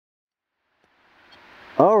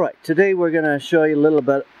Alright, today we're going to show you a little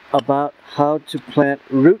bit about how to plant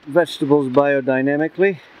root vegetables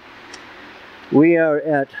biodynamically. We are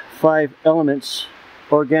at 5 Elements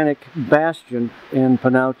Organic Bastion in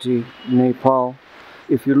Panauti, Nepal.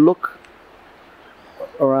 If you look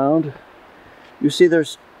around, you see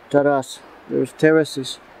there's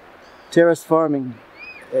terraces, terrace farming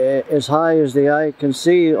as high as the eye can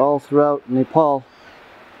see all throughout Nepal.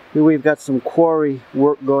 Here we've got some quarry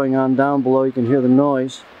work going on down below. You can hear the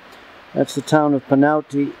noise. That's the town of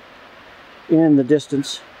Panauti in the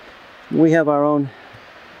distance. We have our own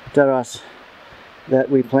terrace that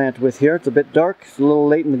we plant with here. It's a bit dark, it's a little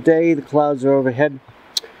late in the day, the clouds are overhead.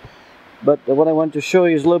 But what I want to show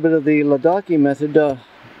you is a little bit of the Ladakhi method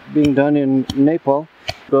being done in Nepal.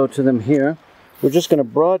 Go to them here. We're just going to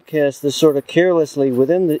broadcast this sort of carelessly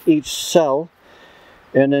within each cell,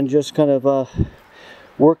 and then just kind of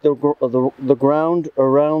work the ground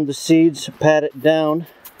around the seeds, pat it down,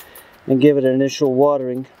 and give it an initial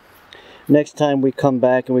watering. Next time we come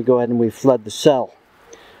back and we go ahead and we flood the cell.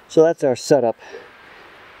 So that's our setup.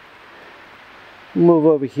 Move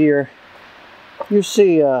over here. You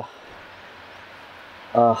see a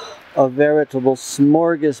veritable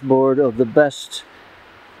smorgasbord of the best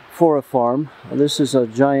for a farm. This is a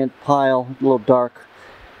giant pile, a little dark,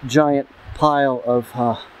 giant pile of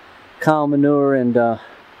cow manure and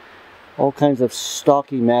all kinds of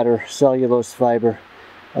stalky matter, cellulose fiber.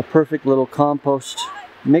 A perfect little compost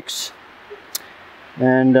mix.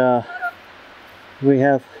 And we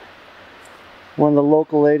have one of the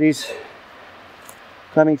local ladies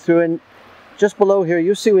coming through, and just below here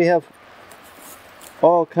you see we have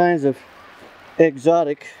all kinds of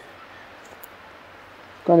exotic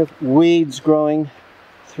kind of weeds growing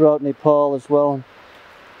throughout Nepal as well.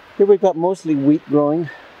 Here we've got mostly wheat growing.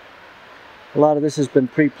 A lot of this has been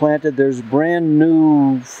pre-planted. There's brand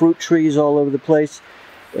new fruit trees all over the place.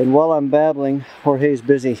 And while I'm babbling, Jorge's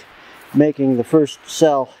busy making the first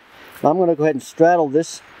cell. I'm going to go ahead and straddle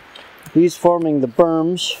this. He's forming the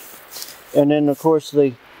berms. And then of course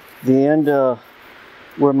the end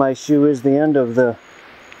where my shoe is, the end of the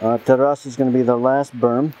terrace is going to be the last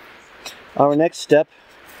berm. Our next step,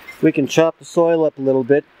 we can chop the soil up a little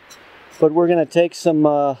bit, but we're going to take some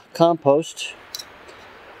compost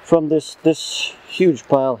from this huge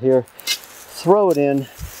pile here, throw it in.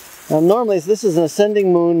 Now normally this is an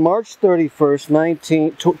ascending moon, March 31st,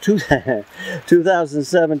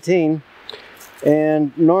 2017,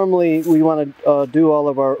 and normally we want to do all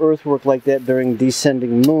of our earthwork like that during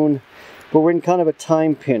descending moon, but we're in kind of a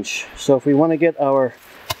time pinch. So if we want to get our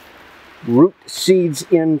root seeds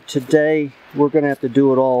in today, we're going to have to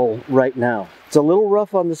do it all right now. It's a little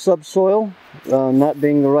rough on the subsoil, not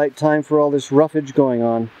being the right time for all this roughage going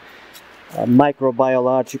on.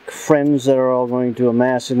 Microbiologic friends that are all going to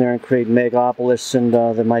amass in there and create megapolis, and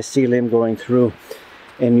the mycelium going through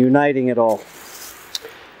and uniting it all.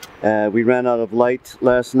 We ran out of light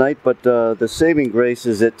last night, but the saving grace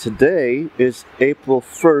is that today is April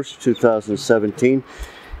 1st, 2017.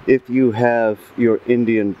 If you have your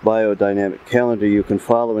Indian biodynamic calendar, you can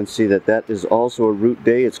follow and see that that is also a root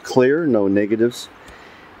day. It's clear, no negatives.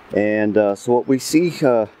 And so what we see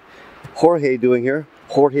Jorge doing here,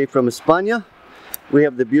 Jorge from España, we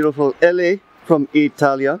have the beautiful Ele from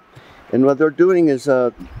Italia, and what they're doing is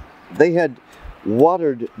they had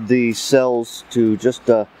watered the cells to just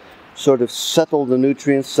sort of settle the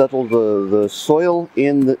nutrients, settle the soil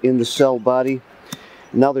in the cell body.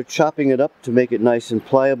 Now they're chopping it up to make it nice and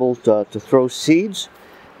pliable to throw seeds.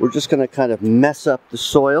 We're just going to kind of mess up the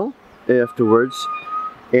soil afterwards,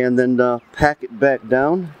 and then pack it back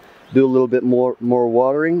down, do a little bit more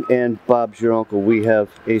watering, and Bob's your uncle. We have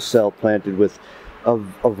a cell planted with a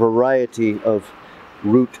variety of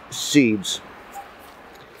root seeds,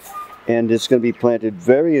 and it's going to be planted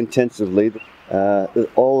very intensively.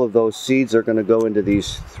 All of those seeds are going to go into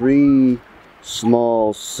these 3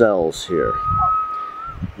 small cells here,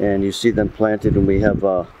 and you see them planted, and we have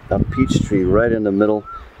a peach tree right in the middle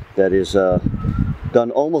that is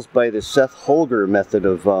done almost by the Seth Holger method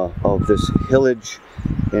of this hillage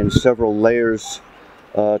and several layers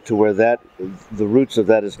to where the roots of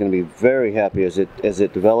that is going to be very happy as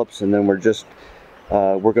it develops. And then we're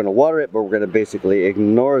going to water it, but we're going to basically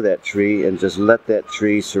ignore that tree and just let that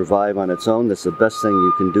tree survive on its own. That's the best thing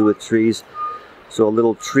you can do with trees. So a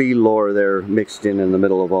little tree lore there mixed in the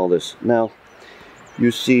middle of all this. Now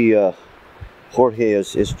you see Jorge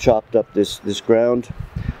has chopped up this ground.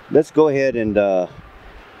 Let's go ahead and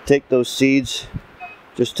take those seeds.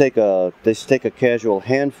 Just take a casual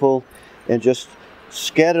handful and just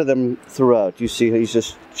scatter them throughout. You see he's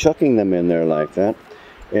just chucking them in there like that.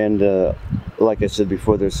 And like I said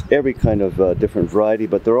before, there's every kind of different variety,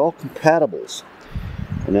 but they're all compatibles.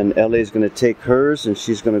 And then LA is going to take hers, and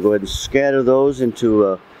she's going to go ahead and scatter those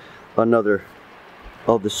into another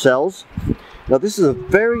of the cells. Now this is a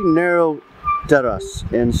very narrow terrace,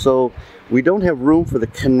 and so we don't have room for the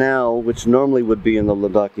canal, which normally would be in the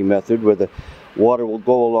Ladakhi method, where the water will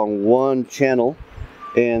go along one channel,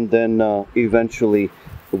 and then eventually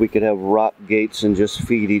we could have rock gates and just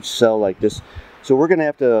feed each cell like this. So we're going to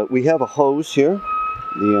have to, we have a hose here,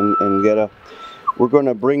 we're going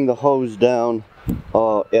to bring the hose down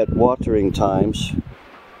at watering times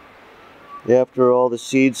after all the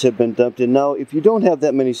seeds have been dumped in. Now, if you don't have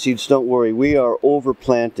that many seeds, don't worry. We are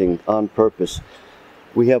overplanting on purpose.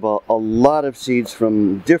 We have a lot of seeds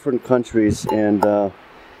from different countries, and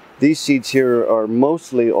these seeds here are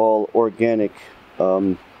mostly all organic.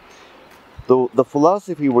 The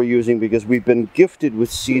philosophy we're using, because we've been gifted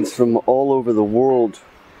with seeds from all over the world,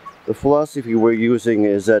 the philosophy we're using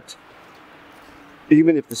is that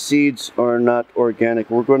even if the seeds are not organic,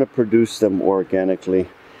 we're going to produce them organically.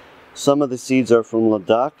 Some of the seeds are from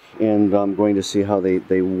Ladakh, and I'm going to see how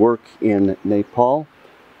they work in Nepal.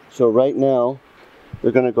 So right now,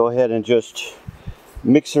 they're going to go ahead and just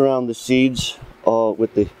mix around the seeds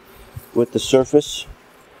with the surface.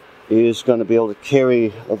 Is going to be able to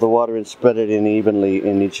carry the water and spread it in evenly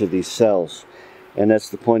in each of these cells. And that's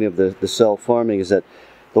the point of the cell farming, is that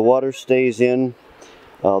the water stays in,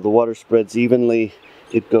 the water spreads evenly,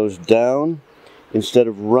 it goes down, instead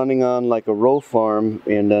of running on like a row farm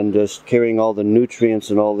and then just carrying all the nutrients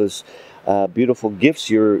and all this beautiful gifts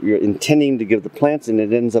you're intending to give the plants, and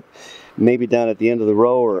it ends up maybe down at the end of the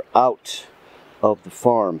row or out of the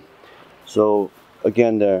farm. So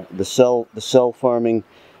again, the cell farming,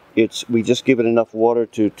 we just give it enough water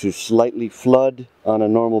to slightly flood on a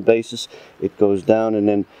normal basis. It goes down, and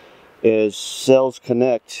then as cells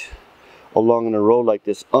connect along in a row like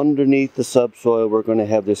this, underneath the subsoil, we're going to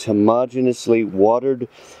have this homogeneously watered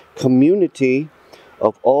community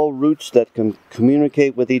of all roots that can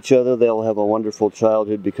communicate with each other. They'll have a wonderful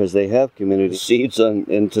childhood because they have community seeds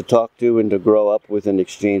and to talk to and to grow up with and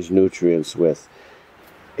exchange nutrients with.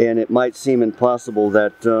 And it might seem impossible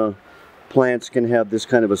that plants can have this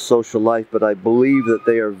kind of a social life, but I believe that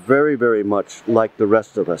they are very, very much like the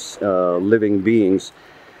rest of us, living beings.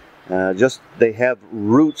 Just they have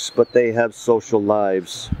roots, but they have social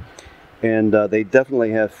lives, and they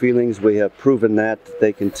definitely have feelings. We have proven that.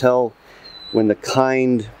 They can tell when the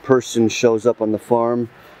kind person shows up on the farm.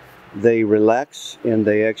 They relax and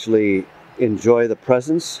they actually enjoy the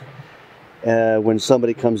presence. When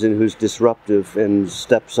somebody comes in who's disruptive and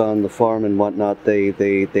steps on the farm and whatnot,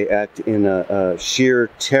 they act in a sheer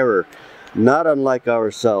terror, not unlike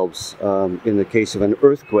ourselves in the case of an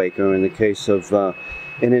earthquake or in the case of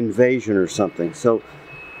an invasion or something. So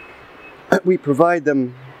we provide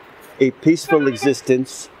them a peaceful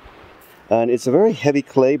existence, and it's a very heavy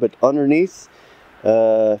clay, but underneath,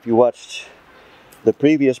 if you watched the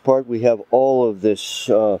previous part, we have all of this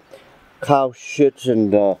cow shit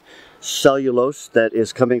and cellulose that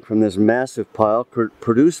is coming from this massive pile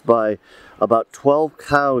produced by about 12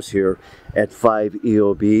 cows here at 5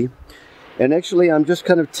 EOB. And actually, I'm just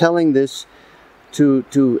kind of telling this to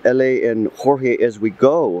LA and Jorge as we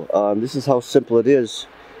go. This is how simple it is.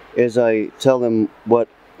 As I tell them what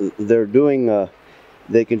they're doing,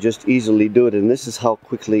 they can just easily do it, and this is how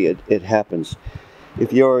quickly it happens.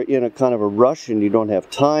 If you're in a kind of a rush and you don't have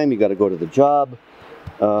time, you got to go to the job,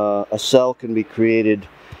 a cell can be created.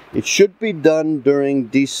 It should be done during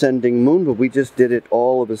descending moon, but we just did it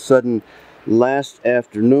all of a sudden last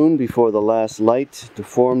afternoon before the last light to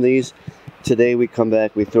form these. Today we come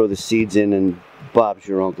back, we throw the seeds in, and Bob's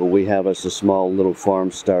your uncle. We have us a small little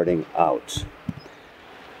farm starting out.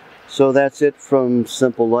 So that's it from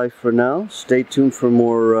SimPLife for now. Stay tuned for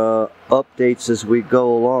more updates as we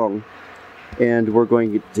go along. And we're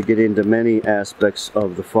going to get into many aspects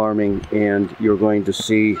of the farming, and you're going to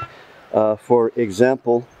see, for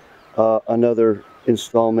example, another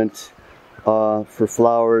installment for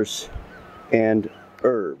flowers and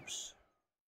herbs.